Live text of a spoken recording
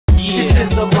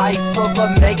the life of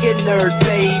a mega nerd,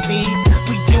 baby.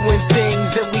 We doing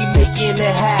things and we making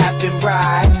it happen,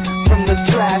 right? From the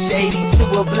trash 80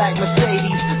 to a black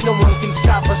Mercedes, no one can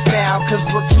stop us now, cause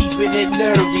we're keeping it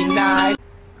nerdy, nice.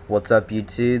 What's up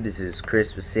YouTube, this is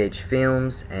Chris with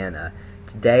CoDxPIMPx, and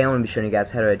today I'm going to be showing you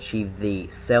guys how to achieve the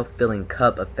self-filling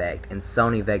cup effect in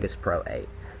Sony Vegas Pro 8.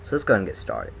 So let's go ahead and get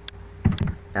started.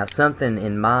 Now something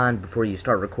in mind before you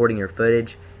start recording your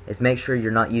footage is make sure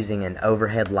you're not using an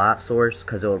overhead light source,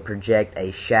 because it will project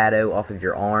a shadow off of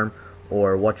your arm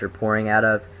or what you're pouring out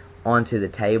of onto the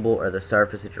table or the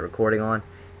surface that you're recording on,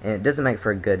 and it doesn't make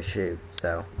for a good shoot.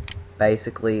 So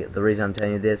basically the reason I'm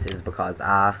telling you this is because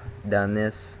I done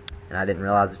this and I didn't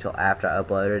realize it until after I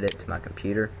uploaded it to my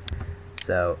computer.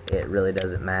 So it really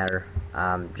doesn't matter.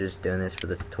 I'm just doing this for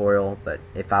the tutorial, but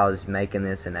if I was making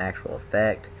this an actual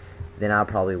effect, then I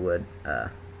probably would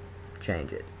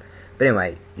change it. But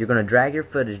anyway, you're going to drag your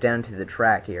footage down to the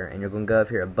track here, and you're going to go up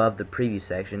here above the preview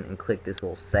section and click this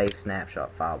little save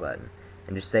snapshot file button,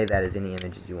 and just save that as any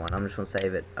images you want. I'm just going to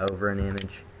save it over an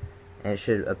image, and it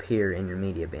should appear in your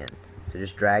media bin. So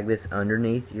just drag this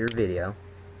underneath your video,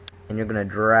 and you're going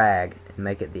to drag and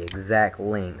make it the exact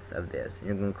length of this. And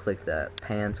you're going to click the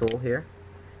pan tool here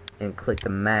and click the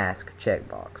mask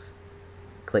checkbox.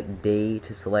 Click D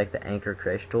to select the anchor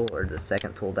creation tool, or the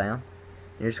second tool down.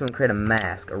 And you're just going to create a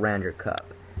mask around your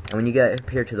cup. And when you get up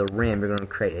here to the rim, you're going to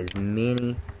create as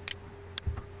many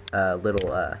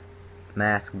little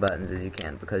mask buttons as you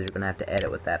can, because you're going to have to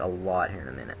edit with that a lot here in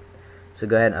a minute. So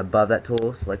go ahead and above that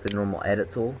tool, select the normal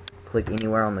edit tool, click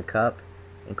anywhere on the cup,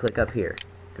 and click up here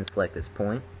and select this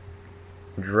point.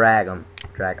 Drag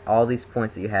all these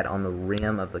points that you had on the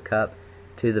rim of the cup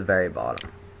to the very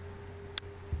bottom.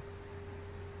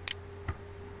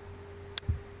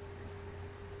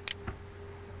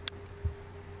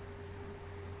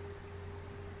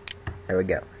 There we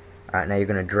go. Alright, now you're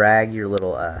going to drag your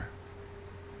little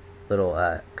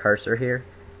cursor here,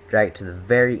 drag it to the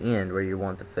very end where you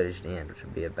want the footage to end, which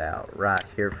would be about right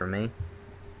here for me.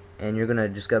 And you're going to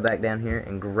just go back down here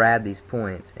and grab these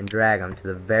points and drag them to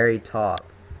the very top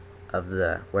of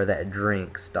where that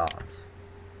drink stops.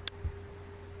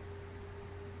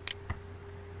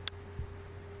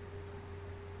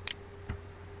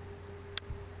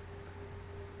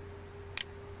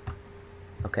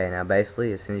 Okay, now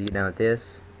basically, as soon as you're done with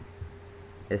this,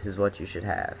 this is what you should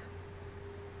have.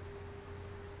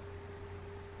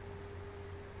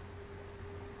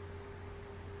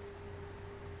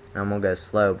 Now I'm going to go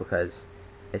slow, because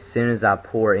as soon as I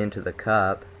pour into the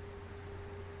cup,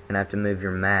 you're going to have to move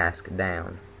your mask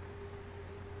down.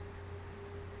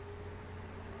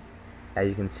 As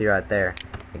you can see right there,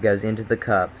 it goes into the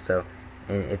cup. So,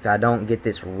 and if I don't get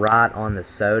this right on the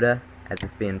soda as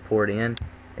it's being poured in,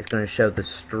 it's going to show the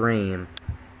stream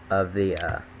of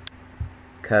the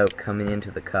Coke coming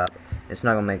into the cup. It's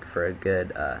not going to make for a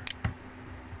good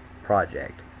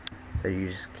project. So you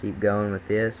just keep going with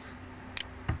this,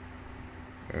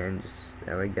 and just,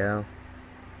 there we go.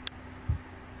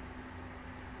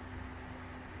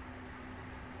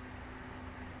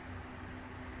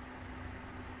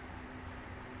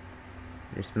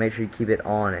 Just make sure you keep it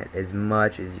on it as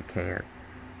much as you can.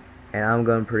 And I'm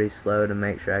going pretty slow to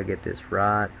make sure I get this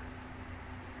right.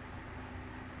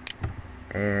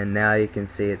 And now you can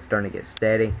see it's starting to get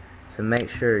steady. So make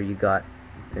sure you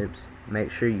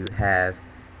make sure you have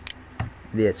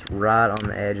this right on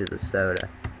the edge of the soda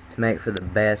to make for the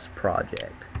best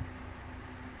project.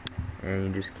 And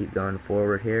you just keep going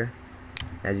forward here.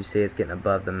 As you see, it's getting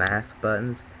above the mask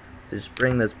buttons. So just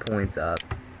bring those points up.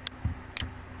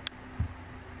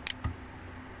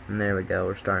 And there we go,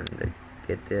 we're starting to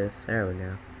get this. There we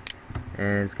go.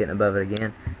 And it's getting above it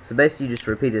again. So basically you just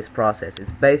repeat this process.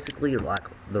 It's basically like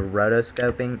the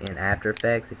rotoscoping in After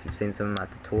Effects, if you've seen some of my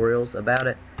tutorials about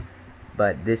it.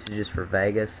 But this is just for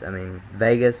Vegas. I mean,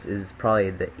 Vegas is probably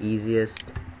the easiest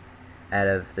out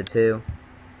of the two,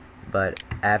 but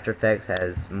After Effects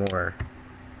has more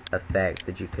effects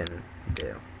that you can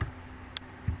do.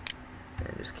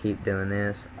 And just keep doing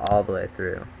this all the way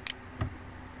through.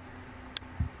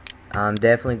 I'm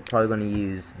definitely probably going to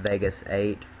use Vegas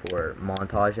 8 for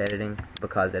montage editing,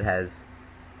 because it has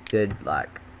good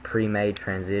pre-made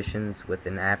transitions.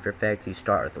 Within After Effects, you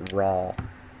start with raw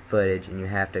footage and you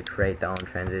have to create the own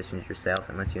transitions yourself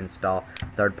unless you install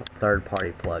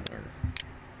third-party plugins.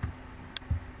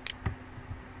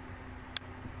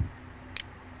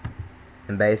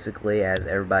 And basically, as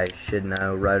everybody should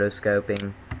know,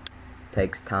 rotoscoping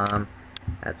takes time.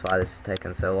 That's why this is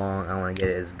taking so long. I want to get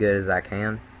it as good as I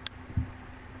can.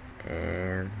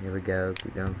 And here we go,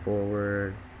 keep going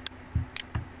forward,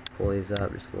 pull these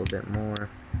up just a little bit more.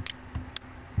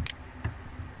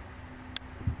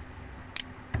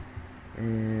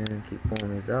 And keep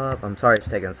pulling these up. I'm sorry it's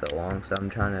taking so long, so I'm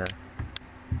trying to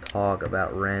talk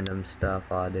about random stuff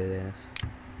while I do this.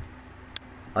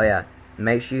 Oh yeah,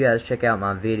 make sure you guys check out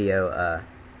my video,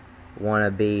 wanna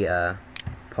be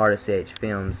part of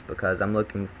CoDxPIMPx, because I'm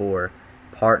looking for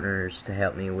partners to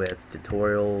help me with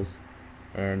tutorials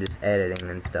and just editing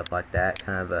and stuff like that.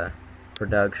 Kind of a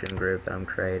production group that I'm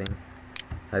creating.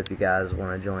 Hope you guys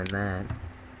want to join that.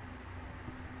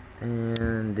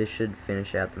 And this should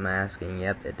finish out the masking.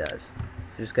 Yep, it does.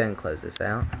 So just go ahead and close this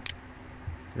out.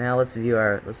 Now let's view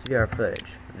our footage.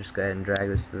 I'll just go ahead and drag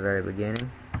this to the very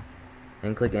beginning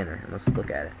and click enter, and let's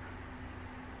look at it.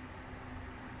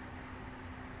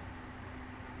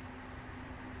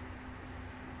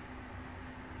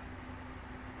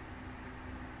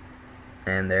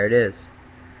 And there it is.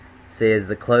 See, as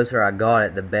the closer I got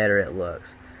it, the better it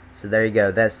looks. So there you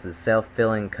go. That's the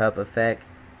self-filling cup effect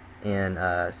in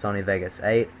Sony Vegas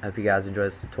 8. Hope you guys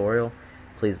enjoyed this tutorial.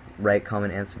 Please rate,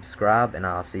 comment, and subscribe, and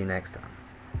I'll see you next time.